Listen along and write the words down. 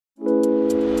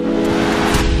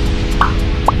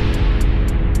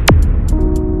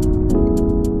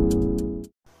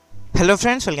Hello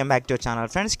friends, welcome back to our channel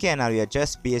friends.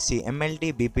 KNRUHS B.Sc MLT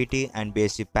BPT and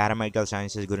B.Sc Paramedical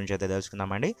Sciences గురించి అయితే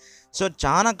తెలుసుకుందామండి. So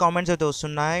చాలా comments అయితే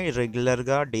వస్తున్నాయి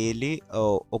రెగ్యులర్గా డైలీ.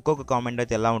 ఒక్కొక్క కామెంట్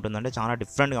అయితే ఎలా ఉంటుందంటే చాలా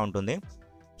డిఫరెంట్గా ఉంటుంది.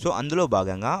 సో అందులో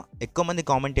భాగంగా ఎక్కువ మంది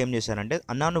కామెంట్ ఏం చేశారంటే,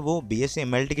 అన్నా నువ్వు B.Sc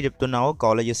MLTకి చెప్తున్నావు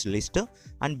కాలేజెస్ లిస్ట్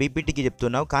అండ్ BPTకి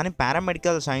చెప్తున్నావు, కానీ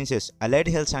paramedical sciences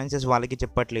allied health sciences వాళ్ళకి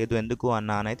చెప్పట్లేదు ఎందుకు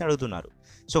అన్నా అని అయితే అడుగుతున్నారు.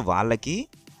 సో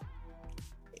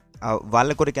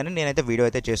వాళ్ళ కొరికని నేనైతే వీడియో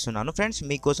అయితే చేస్తున్నాను ఫ్రెండ్స్.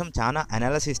 మీకోసం చాలా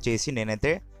అనాలిసిస్ చేసి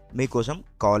నేనైతే మీకోసం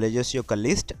కాలేజెస్ యొక్క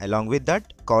list along with that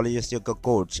colleges యొక్క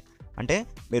కోడ్స్, అంటే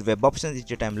మీరు వెబ్ ఆప్షన్స్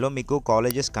ఇచ్చే టైంలో మీకు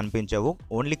కాలేజెస్ కనిపించవు,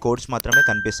 ఓన్లీ కోడ్స్ మాత్రమే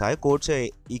కనిపిస్తాయి. కోడ్స్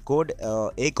ఈ కోడ్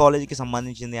ఏ కాలేజీకి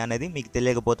సంబంధించింది అనేది మీకు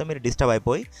తెలియకపోతే మీరు డిస్టర్బ్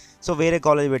అయిపోయి సో వేరే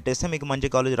కాలేజ్ పెట్టేస్తే మీకు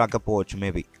మంచి కాలేజ్ రాకపోవచ్చు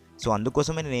మేబీ. సో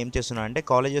అందుకోసమే నేను ఏం చేస్తున్నాను అంటే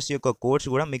కాలేజెస్ యొక్క కోడ్స్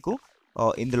కూడా మీకు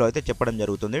ఇందులో అయితే చెప్పడం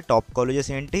జరుగుతుంది. టాప్ కాలేజెస్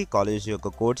ఏంటి, కాలేజెస్ యొక్క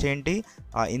కోడ్స్ ఏంటి,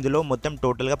 ఇందులో మొత్తం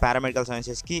టోటల్గా పారామెడికల్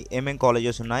సైన్సెస్కి ఏమేమి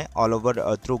కాలేజెస్ ఉన్నాయి ఆల్ ఓవర్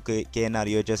త్రూ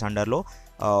KNRUHS అండర్లో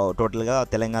టోటల్గా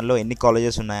తెలంగాణలో ఎన్ని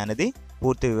కాలేజెస్ ఉన్నాయనేది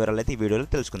పూర్తి వివరాలు అయితే ఈ వీడియోలో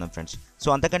తెలుసుకుందాం ఫ్రెండ్స్. సో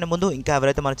అంతకంటే ముందు ఇంకా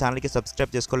ఎవరైతే మన ఛానల్కి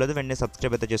సబ్స్క్రైబ్ చేసుకోలేదు వెంటనే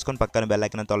సబ్స్క్రైబ్ అయితే చేసుకొని పక్కన బెల్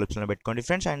ఐకాన్ అయితే ఆప్షన్లో పెట్టుకోండి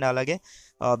ఫ్రెండ్స్. అండ్ అలాగే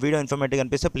వీడియో ఇన్ఫర్మేటివ్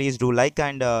అనిపిస్తే please do like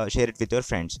and share it with your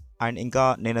friends. And ఇంకా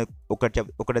నేను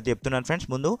ఒకటైతే చెప్తున్నాను ఫ్రెండ్స్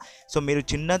ముందు, సో మీరు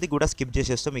చిన్నది కూడా స్కిప్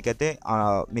చేసేస్తే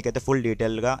మీకైతే ఫుల్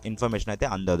డీటెయిల్గా ఇన్ఫర్మేషన్ అయితే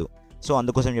అందదు. సో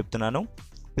అందుకోసం చెప్తున్నాను,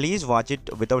 please watch it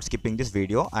without skipping this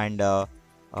video. And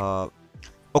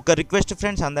ఒక రిక్వెస్ట్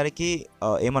ఫ్రెండ్స్, అందరికీ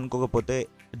ఏమనుకోకపోతే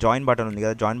జాయిన్ బటన్ ఉంది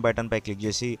కదా, జాయిన్ బటన్పై క్లిక్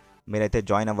చేసి మీరైతే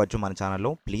జాయిన్ అవ్వచ్చు మన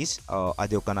ఛానల్లో ప్లీజ్.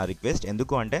 అది ఒక నా రిక్వెస్ట్.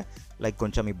 ఎందుకు అంటే లైక్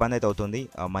కొంచెం ఇబ్బంది అయితే అవుతుంది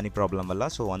మనీ ప్రాబ్లం వల్ల.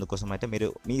 సో అందుకోసం అయితే మీరు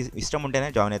మీ ఇష్టం ఉంటేనే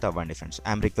జాయిన్ అయితే అవ్వండి friends.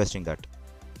 I'm requesting that.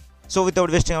 So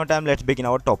without wasting hour time let's begin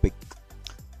our topic.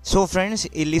 So friends,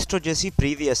 ఈ లిస్ట్ వచ్చేసి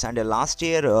previous and last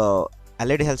year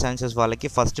allied health sciences వాళ్ళకి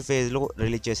ఫస్ట్ ఫేజ్లో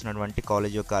రిలీజ్ చేసినటువంటి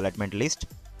కాలేజ్ యొక్క అలాట్మెంట్ లిస్ట్.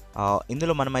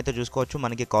 ఇందులో మనమైతే చూసుకోవచ్చు,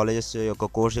 మనకి కాలేజెస్ యొక్క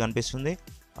కోర్స్ కనిపిస్తుంది,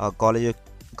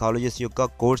 కాలేజెస్ యొక్క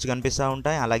కోర్స్ కనిపిస్తూ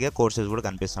ఉంటాయి, అలాగే కోర్సెస్ కూడా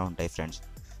కనిపిస్తూ ఉంటాయి ఫ్రెండ్స్.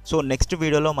 సో నెక్స్ట్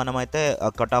వీడియోలో మనమైతే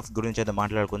కట్ ఆఫ్ గురించి అయితే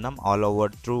మాట్లాడుకుందాం all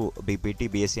over through BPT,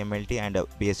 B.Sc MLT and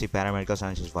B.Sc paramedical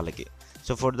sciences వాళ్ళకి.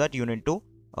 So for that you need to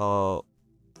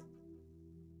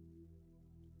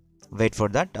wait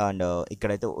for that. And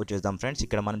ఇక్కడైతే వచ్చేద్దాం ఫ్రెండ్స్.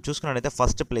 ఇక్కడ మనం చూసుకున్నట్టయితే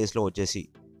ఫస్ట్ ప్లేస్లో వచ్చేసి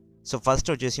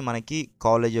మనకి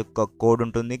కాలేజ్ యొక్క కోడ్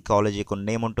ఉంటుంది, కాలేజ్ యొక్క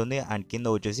నేమ్ ఉంటుంది, అండ్ కింద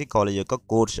వచ్చేసి కాలేజ్ యొక్క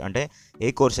కోర్స్, అంటే ఏ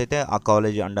కోర్స్ అయితే ఆ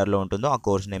కాలేజ్ అండర్లో ఉంటుందో ఆ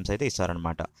కోర్స్ నేమ్స్ అయితే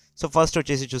ఇస్తారనమాట. సో ఫస్ట్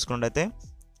వచ్చేసి చూసుకున్నట్టయితే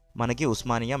మనకి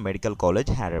ఉస్మానియా మెడికల్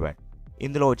కాలేజ్ హైదరాబాద్.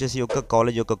 ఇందులో వచ్చేసి యొక్క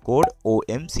కాలేజ్ యొక్క కోడ్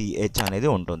OMCH అనేది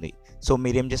ఉంటుంది. సో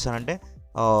మీరు ఏం చేస్తారంటే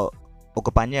ఒక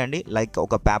పని చేయండి, లైక్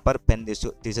ఒక పేపర్ పెన్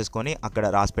తీసేసుకొని అక్కడ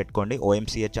రాసి పెట్టుకోండి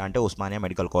OMCH అంటే ఉస్మానియా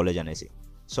మెడికల్ కాలేజ్ అనేసి.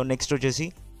 సో నెక్స్ట్ వచ్చేసి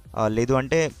లేదు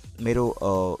అంటే మీరు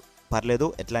పర్లేదు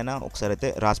ఎట్లయినా ఒకసారి అయితే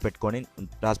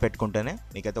రాసి పెట్టుకుంటేనే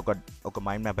మీకైతే ఒక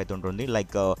మైండ్ మ్యాప్ అయితే ఉంటుంది,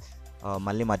 లైక్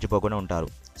మళ్ళీ మర్చిపోకుండా ఉంటారు.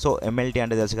 సో MLT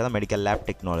అంటే తెలుసు కదా, medical lab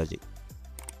technology.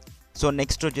 So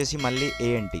next వచ్చేసి మళ్ళీ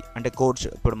ANT అంటే కోర్స్.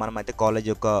 ఇప్పుడు మనం అయితే కాలేజ్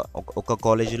యొక్క ఒక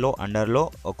కాలేజీలో అండర్లో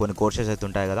కొన్ని కోర్సెస్ అయితే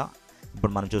ఉంటాయి కదా.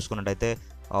 ఇప్పుడు మనం చూసుకున్నట్టయితే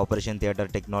ఆపరేషన్ థియేటర్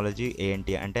టెక్నాలజీ,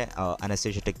 ANT అంటే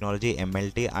అనస్థీషియా టెక్నాలజీ,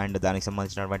 MLT అండ్ దానికి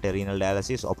సంబంధించినటువంటి renal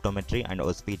dialysis, optometry and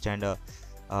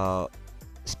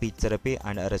speech therapy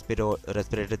and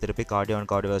respiratory therapy, cardio and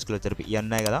cardiovascular therapy ఇవి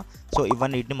ఉన్నాయి కదా. సో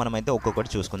ఇవన్నిటిని మనమైతే ఒక్కొక్కటి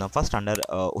చూసుకుందాం. First under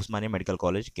Osmania medical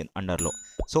college అండర్లో.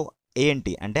 So ANT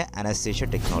అంటే అనస్థీషియా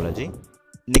టెక్నాలజీ.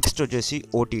 నెక్స్ట్ వచ్చేసి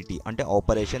OTT అంటే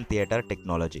ఆపరేషన్ థియేటర్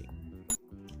టెక్నాలజీ.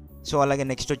 సో అలాగే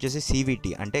నెక్స్ట్ వచ్చేసి CVT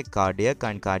అంటే cardiac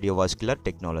and cardiovascular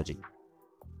technology.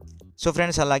 So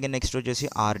friends అలాగే నెక్స్ట్ వచ్చేసి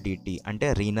RDT అంటే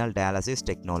రీనల్ డయాలసిస్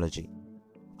టెక్నాలజీ.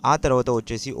 ఆ తర్వాత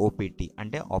వచ్చేసి OPT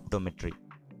అంటే ఆప్టోమెట్రీ.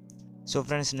 సో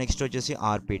ఫ్రెండ్స్ నెక్స్ట్ వచ్చేసి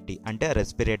RPT అంటే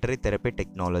రెస్పిరేటరీ థెరపీ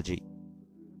టెక్నాలజీ.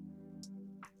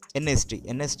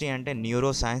 NST అంటే న్యూరో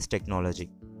సైన్స్ టెక్నాలజీ.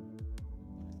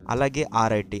 అలాగే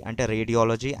RIT అంటే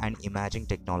రేడియాలజీ అండ్ ఇమాజింగ్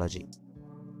టెక్నాలజీ.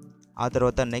 ఆ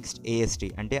తర్వాత నెక్స్ట్ AST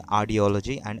అంటే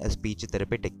audiology and speech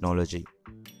therapy technology.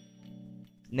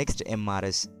 Next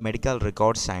MRS medical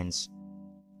record science.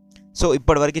 So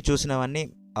ఇప్పటివరకు చూసినవన్నీ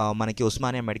మనకి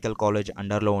ఉస్మానియా మెడికల్ కాలేజ్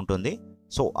అండర్లో ఉంటుంది.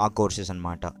 సో ఆ కోర్సెస్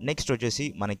అనమాట. నెక్స్ట్ వచ్చేసి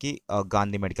మనకి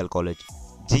గాంధీ మెడికల్ కాలేజ్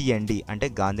GND అంటే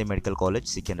గాంధీ మెడికల్ కాలేజ్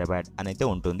సికింద్రాబాద్ అని అయితే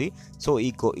ఉంటుంది. సో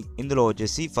ఇందులో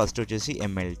వచ్చేసి ఫస్ట్ వచ్చేసి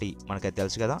MLT మనకైతే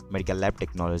తెలుసు కదా, మెడికల్ ల్యాబ్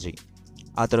టెక్నాలజీ.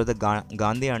 ఆ తర్వాత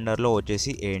గాంధీ అండర్లో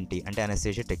వచ్చేసి ANT అంటే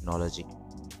అనస్థీషియా టెక్నాలజీ.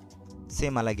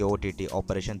 సేమ్ అలాగే OTT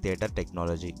operation theatre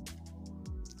technology,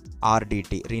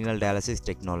 RDT renal dialysis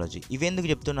technology. ఇవి ఎందుకు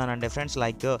చెప్తున్నానంటే ఫ్రెండ్స్,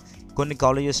 లైక్ కొన్ని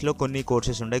కాలేజెస్లో కొన్ని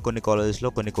కోర్సెస్ ఉంటాయి, కొన్ని కాలేజెస్లో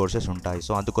కొన్ని కోర్సెస్ ఉంటాయి.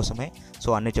 సో అందుకోసమే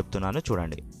అన్నీ చెప్తున్నాను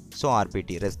చూడండి. So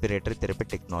RPT respiratory therapy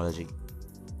technology.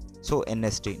 So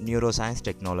NST neuro science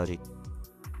technology.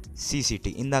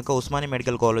 సీసీటీ ఇందాక ఉస్మానియా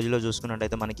మెడికల్ కాలేజ్లో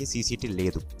చూసుకున్నట్టయితే మనకి సీసీటీ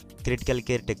లేదు, క్రిటికల్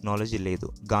కేర్ టెక్నాలజీ లేదు,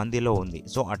 గాంధీలో ఉంది.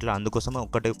 సో అట్లా అందుకోసమే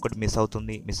ఒక్కటి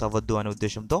మిస్ అవ్వద్దు అనే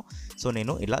ఉద్దేశంతో సో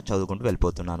నేను ఇలా చదువుకుంటూ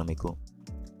వెళ్ళిపోతున్నాను మీకు.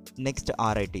 Next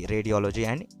RIT radiology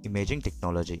and imaging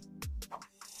technology,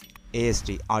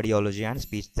 AST audiology and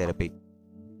speech therapy,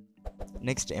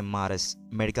 next MRS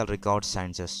medical record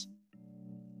sciences.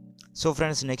 So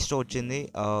friends next వచ్చింది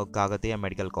Kakatiya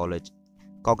medical college.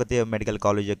 Kakatiya medical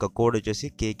college యొక్క కోడ్ వచ్చేసి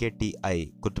KKTI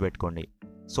గుర్తుపెట్టుకోండి.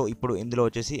 సో ఇప్పుడు ఇందులో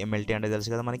వచ్చేసి MLT అంటే తెలుసు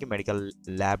కదా మనకి, మెడికల్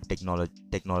ల్యాబ్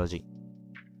టెక్నాలజీ.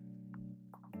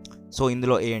 సో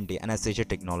ఇందులో ఏంటి అనస్థీషియా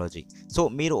టెక్నాలజీ. సో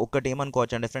మీరు ఒకటి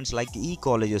ఏమనుకోవచ్చు అంటే ఫ్రెండ్స్, లైక్ ఈ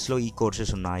కాలేజెస్లో ఈ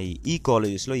కోర్సెస్ ఉన్నాయి, ఈ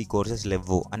కాలేజెస్లో ఈ కోర్సెస్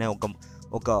లేవు అనే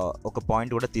ఒక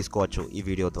పాయింట్ కూడా తీసుకోవచ్చు ఈ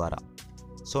వీడియో ద్వారా.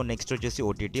 సో నెక్స్ట్ వచ్చేసి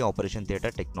OTT operation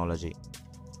theatre technology,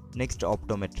 next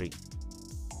optometry,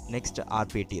 next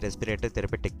RPT respiratory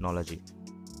therapy technology,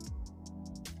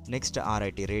 next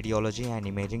RIT radiology and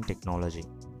imaging technology.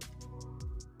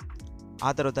 ఆ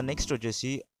తర్వాత నెక్స్ట్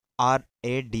వచ్చేసి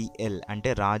RADL అంటే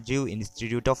Rajiv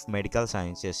institute of medical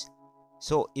sciences.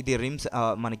 So ఇది రిమ్స్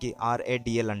మనకి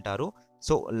RADL అంటారు.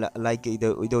 సో లైక్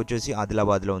ఇది వచ్చేసి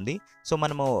ఆదిలాబాద్లో ఉంది. సో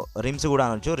మనము రిమ్స్ కూడా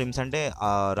అనొచ్చు, రిమ్స్ అంటే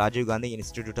Rajiv Gandhi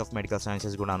institute of medical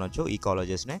sciences కూడా అనొచ్చు ఈ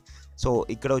కాలేజెస్నే. సో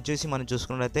ఇక్కడ వచ్చేసి మనం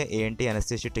చూసుకున్నట్లయితే ఏంటి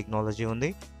అనస్థీషియా టెక్నాలజీ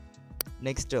ఉంది,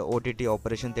 next OTT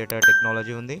operation theatre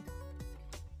technology ఉంది,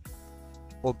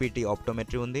 OPT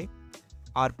ఆప్టోమెట్రీ ఉంది,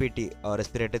 RPT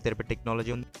రెస్పిరేటరీ థెరపీ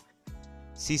టెక్నాలజీ ఉంది,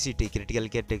 CCT క్రిటికల్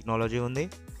కేర్ టెక్నాలజీ ఉంది,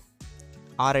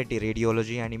 RIT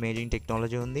radiology and imaging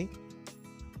technology ఉంది,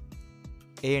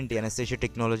 ANT అనస్థీషియా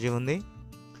టెక్నాలజీ ఉంది.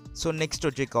 సో నెక్స్ట్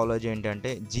వచ్చే కాలేజ్ ఏంటంటే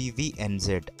GVNZ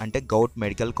అంటే govt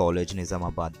medical college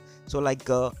Nizamabad. So like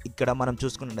ఇక్కడ మనం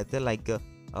చూసుకున్నట్లయితే లైక్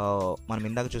మనం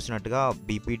ఇందాక చూసినట్టుగా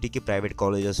BPTకి ప్రైవేట్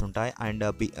కాలేజెస్ ఉంటాయి అండ్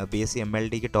B.Sc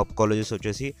MLTకి టాప్ కాలేజెస్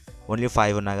వచ్చేసి ఓన్లీ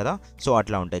 5 ఉన్నాయి కదా. సో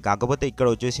అట్లా ఉంటాయి. కాకపోతే ఇక్కడ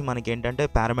వచ్చేసి మనకి ఏంటంటే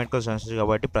పారామెడికల్ సైన్సెస్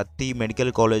కాబట్టి ప్రతి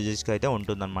మెడికల్ కాలేజెస్కి అయితే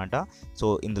ఉంటుందన్నమాట. సో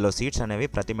ఇందులో సీట్స్ అనేవి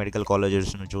ప్రతి మెడికల్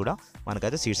కాలేజెస్ నుంచి కూడా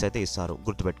మనకైతే సీట్స్ అయితే ఇస్తారు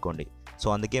గుర్తుపెట్టుకోండి. సో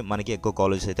అందుకే మనకి ఎక్కువ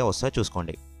కాలేజెస్ అయితే వస్తాయి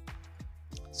చూసుకోండి.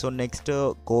 సో నెక్స్ట్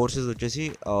కోర్సెస్ వచ్చేసి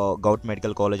గౌట్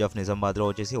మెడికల్ కాలేజ్ ఆఫ్ నిజామాబాద్లో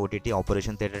వచ్చేసి OTT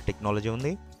ఆపరేషన్ థియేటర్ టెక్నాలజీ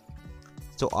ఉంది.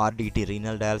 So RDT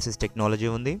renal dialysis technology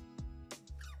ఉంది,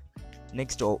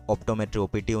 నెక్స్ట్ ఆప్టోమెట్రీ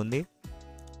OPT ఉంది,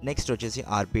 నెక్స్ట్ వచ్చేసి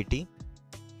RPT,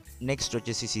 నెక్స్ట్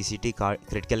వచ్చేసి CCT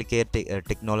critical care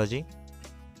technology,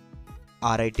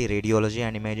 RIT radiology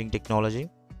and imaging technology.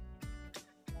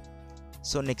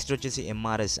 So next వచ్చేసి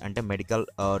MRS అంటే medical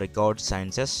record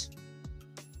sciences.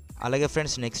 అలాగే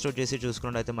ఫ్రెండ్స్ నెక్స్ట్ వచ్చేసి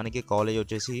చూసుకున్నట్టయితే మనకి కాలేజ్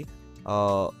వచ్చేసి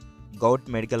govt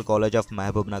medical college of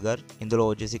Mahabub Nagar. ఇందులో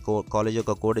వచ్చేసి కాలేజ్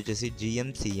యొక్క కోడ్ వచ్చేసి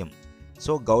GMCM.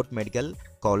 So govt medical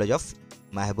college of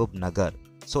Mahabub Nagar.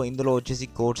 So ఇందులో వచ్చేసి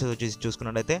కోర్సెస్ వచ్చేసి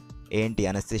చూసుకున్నట్టయితే ఏంటి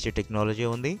అనస్థీషియా టెక్నాలజీ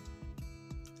ఉంది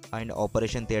అండ్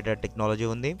ఆపరేషన్ థియేటర్ టెక్నాలజీ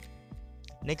ఉంది,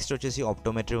 నెక్స్ట్ వచ్చేసి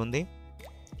ఆప్టోమెట్రీ ఉంది,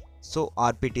 so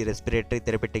RPT respiratory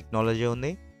therapy technology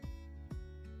ఉంది,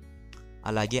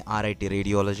 అలాగే RIT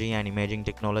radiology and imaging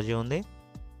technology ఉంది.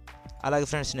 అలాగే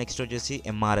ఫ్రెండ్స్ నెక్స్ట్ వచ్చేసి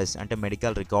MRS అంటే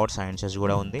మెడికల్ రికార్డ్ సైన్సెస్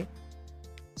కూడా ఉంది.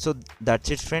 So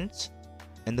that's it friends.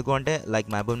 ఎందుకు అంటే లైక్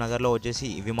మహబూబ్ నగర్లో వచ్చేసి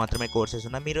ఇవి మాత్రమే కోర్సెస్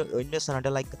ఉన్నాయి. మీరు ఏం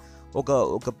చేస్తారంటే లైక్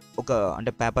ఒక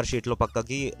అంటే పేపర్ షీట్లో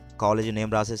పక్కకి కాలేజ్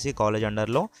నేమ్ రాసేసి కాలేజ్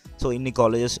అండర్లో సో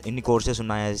ఇన్ని కోర్సెస్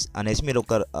ఉన్నాయి అనేసి మీరు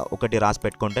ఒకటి రాసి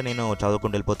పెట్టుకుంటే నేను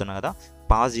చదువుకుంటూ వెళ్ళిపోతున్నాను కదా,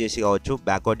 పాస్ చేసి కావచ్చు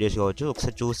బ్యాక్వర్డ్ చేసి కావచ్చు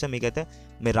ఒకసారి చూస్తే మీకైతే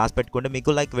మీరు రాసి పెట్టుకుంటే మీకు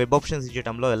లైక్ వెబ్ ఆప్షన్స్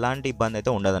ఇచ్చేయడంలో ఎలాంటి ఇబ్బంది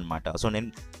అయితే ఉండదన్నమాట. సో నేను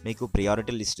మీకు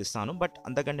ప్రియారిటీ లిస్ట్ ఇస్తాను, బట్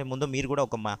అంతకంటే ముందు మీరు కూడా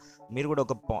ఒక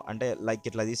అంటే లైక్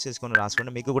ఇట్లా తీసేసుకొని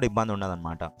రాసుకుంటే మీకు కూడా ఇబ్బంది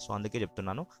ఉండదన్నమాట. సో అందుకే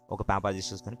చెప్తున్నాను, ఒక పేపర్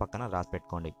తీసుకొని పక్కన రాసి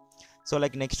పెట్టుకోండి. సో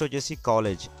లైక్ నెక్స్ట్ వచ్చేసి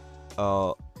college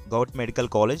govt medical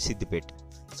college Siddipet.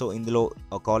 So ఇందులో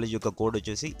కాలేజ్ యొక్క కోడ్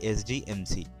వచ్చేసి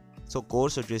SGMC. సో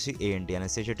కోర్స్ వచ్చేసి ANT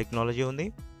అనస్థీషియా టెక్నాలజీ ఉంది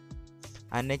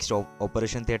and next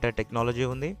operation theatre technology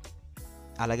ఉంది.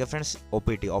 అలాగే ఫ్రెండ్స్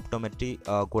OPT ఆప్టోమెట్రీ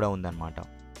కూడా ఉందన్నమాట.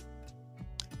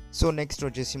 సో నెక్స్ట్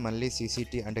వచ్చేసి మళ్ళీ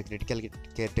CCT అంటే క్రిటికల్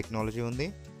కేర్ టెక్నాలజీ ఉంది.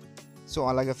 సో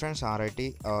అలాగే friends RIT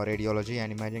radiology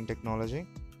and imaging technology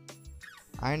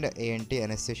and ANT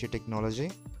anaesthesia technology.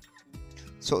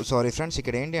 So sorry friends,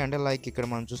 ఇక్కడ ఏంటి అంటే లైక్ ఇక్కడ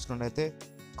మనం చూసుకున్నట్టయితే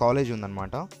కాలేజ్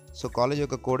ఉందన్నమాట. సో కాలేజ్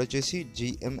యొక్క కోడ్ వచ్చేసి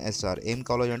GMSR. ఏం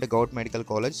కాలేజ్ అంటే govt medical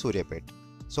college Suryapet.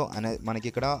 So మనకి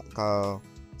ఇక్కడ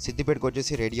సిద్దిపేటకి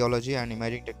వచ్చేసి రేడియాలజీ అండ్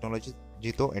ఇమేజింగ్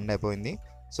టెక్నాలజీతో ఎండ్ అయిపోయింది.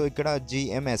 సో ఇక్కడ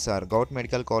GMSR govt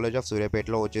medical college of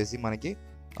సూర్యాపేటలో వచ్చేసి మనకి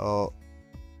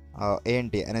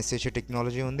ANT అనస్థీషియా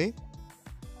టెక్నాలజీ ఉంది.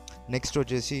 నెక్స్ట్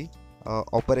వచ్చేసి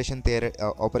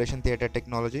ఆపరేషన్ థియేటర్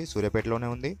టెక్నాలజీ సూర్యాపేటలోనే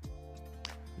ఉంది.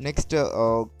 నెక్స్ట్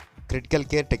క్రిటికల్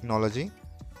కేర్ టెక్నాలజీ,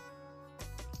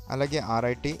 అలాగే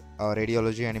RIT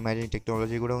radiology and imaging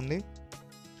technology కూడా ఉంది.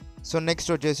 సో నెక్స్ట్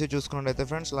వచ్చేసి చూసుకున్నట్టయితే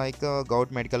friends like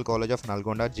govt medical college of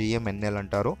Nalgonda GMNL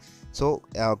అంటారు. సో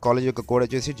కాలేజ్ యొక్క కోడ్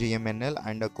వచ్చేసి GMNL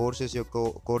అండ్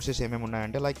కోర్సెస్ ఏమేమి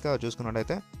ఉన్నాయంటే లైక్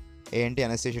చూసుకున్నట్టయితే ఏంటి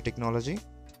అనస్థీషియా టెక్నాలజీ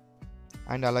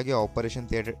అండ్ అలాగే ఆపరేషన్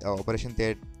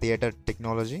థియేటర్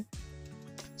టెక్నాలజీ.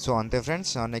 సో అంతే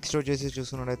ఫ్రెండ్స్. నెక్స్ట్ వచ్చేసి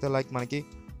చూసుకున్నట్టయితే లైక్ మనకి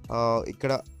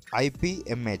ఇక్కడ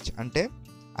IPMH అంటే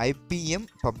IPM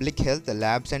public health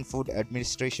labs and food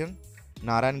administration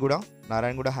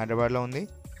Narayanguda హైదరాబాద్లో ఉంది.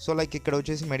 సో లైక్ ఇక్కడ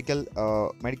వచ్చేసి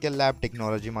మెడికల్ ల్యాబ్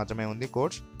టెక్నాలజీ మాత్రమే ఉంది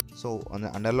కోర్స్. సో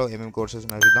అండర్లో ఏమేమి కోర్సెస్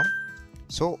ఉన్నాయో చూద్దాం.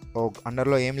 సో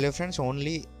అండర్లో ఏం లేవు friends,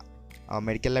 only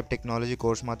medical lab technology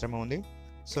course మాత్రమే ఉంది.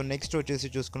 సో నెక్స్ట్ వచ్చేసి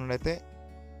చూసుకున్నట్లయితే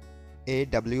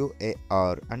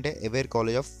AWAR అంటే అవేర్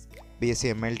కాలేజ్ ఆఫ్ B.Sc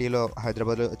MLTలో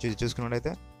హైదరాబాద్లో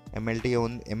చూసుకున్నట్లయితే MLT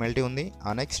ఉంది.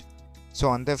 నెక్స్ట్ సో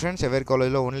అంతే ఫ్రెండ్స్, అవేర్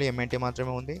కాలేజ్లో ఓన్లీ MLT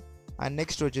మాత్రమే ఉంది. అండ్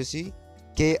నెక్స్ట్ వచ్చేసి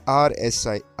KRIS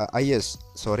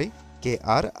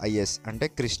అంటే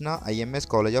Krishna IMS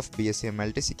college of B.Sc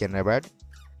MLT Secunderabad.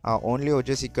 Only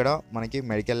వచ్చేసి ఇక్కడ మనకి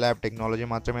మెడికల్ ల్యాబ్ టెక్నాలజీ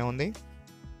మాత్రమే ఉంది.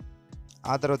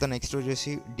 ఆ తర్వాత నెక్స్ట్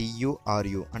వచ్చేసి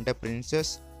DURU అంటే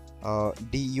princess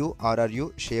DURRU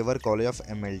Shehvar college of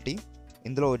MLT.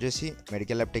 ఇందులో వచ్చేసి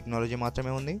మెడికల్ ల్యాబ్ టెక్నాలజీ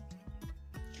మాత్రమే ఉంది.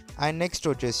 అండ్ నెక్స్ట్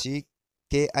వచ్చేసి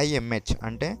KIMH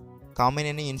అంటే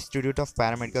Kamineni institute of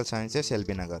paramedical sciences LB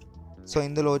Nagar. So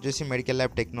ఇందులో వచ్చేసి మెడికల్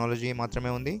ల్యాబ్ టెక్నాలజీ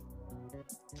మాత్రమే ఉంది.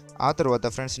 ఆ తర్వాత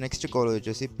ఫ్రెండ్స్ నెక్స్ట్ కాలేజ్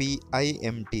వచ్చేసి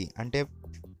PIMT అంటే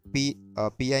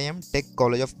PIM tech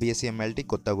college of B.Sc MLT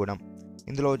Kothagudem.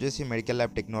 ఇందులో వచ్చేసి మెడికల్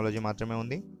ల్యాబ్ టెక్నాలజీ మాత్రమే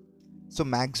ఉంది. సో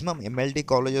మ్యాక్సిమం MLT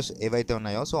కాలేజెస్ ఏవైతే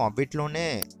ఉన్నాయో సో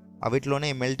అవిట్లోనే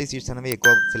MLT సీట్స్ అనేవి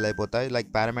ఎక్కువ ఫిల్ అయిపోతాయి. లైక్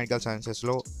పారామెడికల్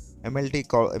సైన్సెస్లో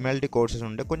MLT కోర్సెస్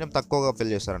ఉంటే కొంచెం తక్కువగా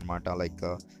ఫిల్ చేస్తారనమాట. లైక్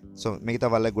సో మిగతా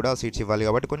వాళ్ళకి కూడా సీట్స్ ఇవ్వాలి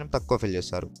కాబట్టి కొంచెం తక్కువ ఫిల్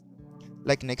చేస్తారు.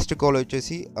 లైక్ నెక్స్ట్ కాలేజ్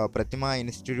వచ్చేసి ప్రతిమ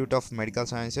institute of medical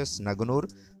sciences Nagunur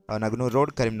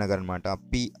road Karimnagar అనమాట,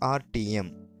 PRTM.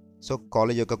 సో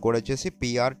కాలేజ్ యొక్క కోడ్ వచ్చేసి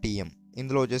PRTM.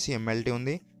 ఇందులో వచ్చేసి MLT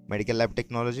ఉంది, మెడికల్ ల్యాబ్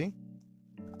టెక్నాలజీ.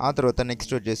 ఆ తర్వాత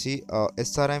నెక్స్ట్ వచ్చేసి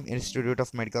SRM institute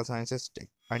of medical sciences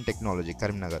and technology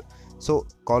Karimnagar. So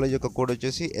college యొక్క కోడ్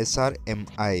వచ్చేసి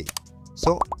SRMI.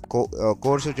 సో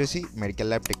కోర్స్ వచ్చేసి మెడికల్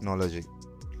ల్యాబ్ టెక్నాలజీ.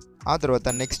 ఆ తర్వాత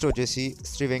నెక్స్ట్ వచ్చేసి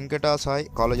Shri Venkata Sai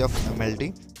college of MLT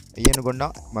Enugonda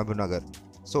Mahabubnagar.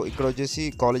 So ఇక్కడ వచ్చేసి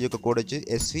కాలేజ్ యొక్క కోడ్ వచ్చి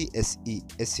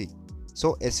SVSC. సో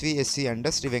SVSC అంటే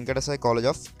Shri Venkata Sai college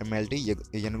of MLT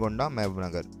Enugonda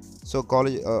Mahabubnagar. So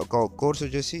course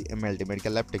వచ్చేసి MLT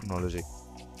medical lab technology.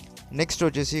 Next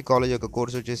వచ్చేసి కాలేజ్ యొక్క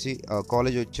కోర్స్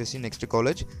వచ్చేసి నెక్స్ట్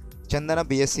కాలేజ్ చందన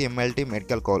B.Sc MLT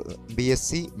B.Sc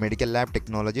medical lab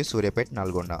technology Suryapet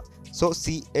Nalgonda. So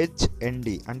CHND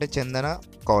అంటే చందన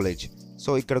కాలేజ్. సో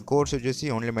ఇక్కడ కోర్స్ వచ్చేసి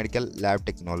only medical lab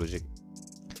technology.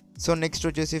 So next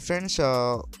వచ్చేసి friends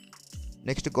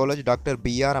next college doctor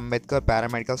B.R. Ambedkar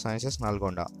paramedical sciences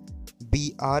Nalgonda,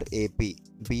 BRAP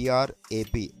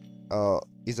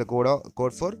is a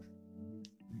code for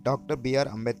doctor B.R.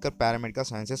 Ambedkar paramedical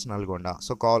sciences Nalgonda.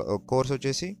 So course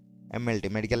వచ్చేసి MLT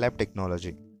medical lab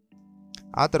technology.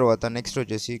 ఆ తర్వాత next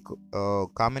వచ్చేసి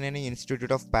Kamineni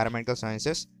institute of paramedical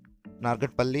sciences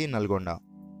నార్గట్పల్లి Nalgonda,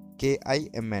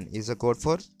 KIMN is a code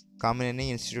for Kamineni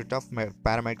institute of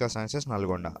paramedical sciences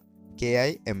Nalgonda,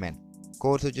 KIMN.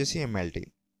 Course వచ్చేసి MLT.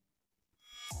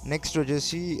 Next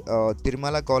వచ్చేసి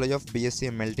Tirumala college of B.Sc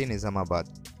MLT Nizamabad,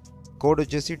 code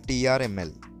వచ్చేసి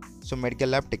TRML. So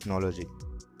medical lab technology.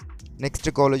 Next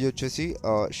college వచ్చేసి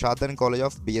Shadan college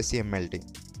of B.Sc MLT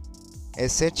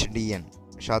SHDN.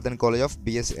 Shadan college of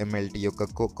B.Sc MLT యొక్క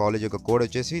college యొక్క code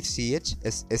వచ్చేసి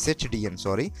SHDN.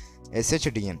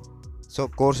 So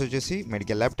course వచ్చేసి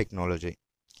medical lab technology.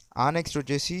 Next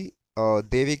వచ్చేసి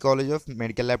దేవి college of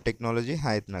medical lab technology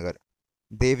Hayath Nagar,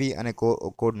 దేవి అనే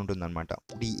code ఉంటుందన్నమాట,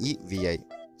 DEVI.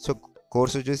 So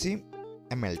course వచ్చేసి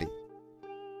MLT.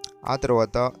 ఆ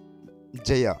తర్వాత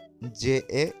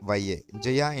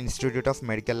జయ institute of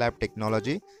medical lab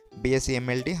technology B.Sc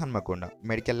MLT Hanamkonda,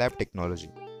 medical lab technology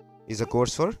is a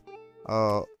course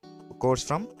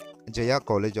from Jaya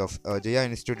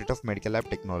institute of medical lab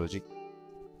technology.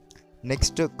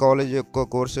 Next college యొక్క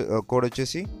code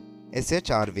వచ్చేసి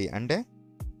SHRV అంటే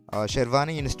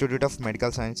sherwani institute of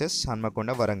medical sciences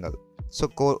Hanamkonda Warangal. So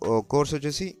course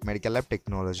వచ్చేసి medical lab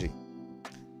technology.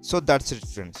 So that's it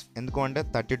friends. ఎందుకంటే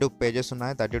 32 pages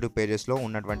ఉన్నాయి. 32 పేజెస్లో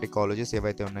ఉన్నటువంటి colleges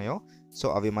ఏవైతే ఉన్నాయో so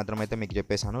అవి మాత్రమైతే మీకు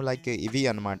చెప్పేశాను. లైక్ ఇవి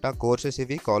అనమాట కోర్సెస్,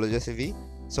 ఇవి కాలేజెస్ ఇవి.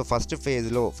 సో ఫస్ట్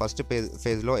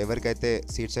ఫేజ్లో ఎవరికైతే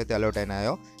సీట్స్ అయితే అలౌట్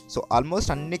అయినాయో సో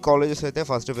ఆల్మోస్ట్ అన్ని కాలేజెస్ అయితే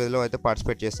ఫస్ట్ ఫేజ్లో అయితే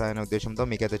పార్టిసిపేట్ చేస్తాయనే ఉద్దేశంతో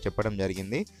మీకైతే చెప్పడం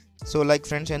జరిగింది. సో లైక్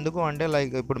ఫ్రెండ్స్ ఎందుకు అంటే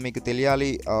లైక్ ఇప్పుడు మీకు తెలియాలి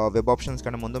వెబ్ ఆప్షన్స్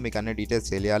కన్నా ముందు మీకు అన్ని డీటెయిల్స్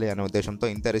తెలియాలి అనే ఉద్దేశంతో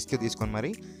ఇంత రిస్క్ తీసుకొని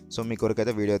మరి సో మీ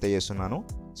కొరకైతే వీడియో అయితే చేస్తున్నాను.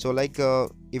 సో లైక్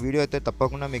ఈ వీడియో అయితే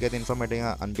తప్పకుండా మీకు అయితే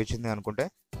ఇన్ఫర్మేటివ్గా అనిపించింది అనుకుంటే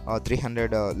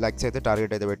 300 లైక్స్ అయితే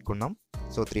టార్గెట్ అయితే పెట్టుకున్నాం.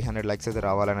 సో 300 లైక్స్ అయితే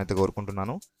రావాలని అయితే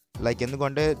కోరుకుంటున్నాను. లైక్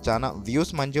ఎందుకంటే చాలా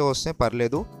వ్యూస్ మంచిగా వస్తే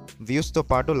పర్లేదు, వ్యూస్తో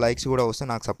పాటు లైక్స్ కూడా వస్తే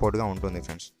నాకు సపోర్ట్గా ఉంటుంది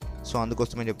ఫ్రెండ్స్. సో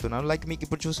అందుకోసమే చెప్తున్నాను. లైక్ మీకు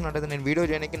ఇప్పుడు చూసినట్టయితే నేను వీడియో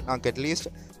చేయడానికి నాకు అట్లీస్ట్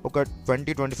ఒక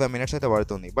 20-25 మినిట్స్ అయితే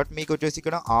పడుతుంది. బట్ మీకు వచ్చేసి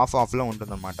ఇక్కడ ఆఫ్లో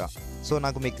ఉంటుందన్నమాట. సో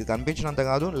నాకు మీకు కనిపించినంత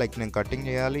కాదు, లైక్ నేను కటింగ్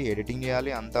చేయాలి, ఎడిటింగ్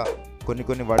చేయాలి, అంతా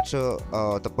కొన్ని వర్డ్స్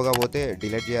తప్పుగా పోతే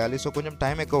డిలీట్ చేయాలి. సో కొంచెం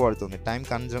టైం ఎక్కువ పడుతుంది,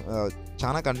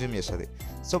 చాలా కన్జ్యూమ్ చేస్తుంది.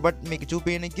 సో బట్ మీకు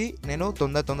చూపించడానికి నేను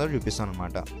తొందరగా చూపిస్తాను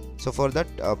అనమాట. So for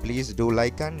that please do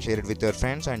like and share it with your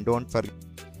friends and don't forget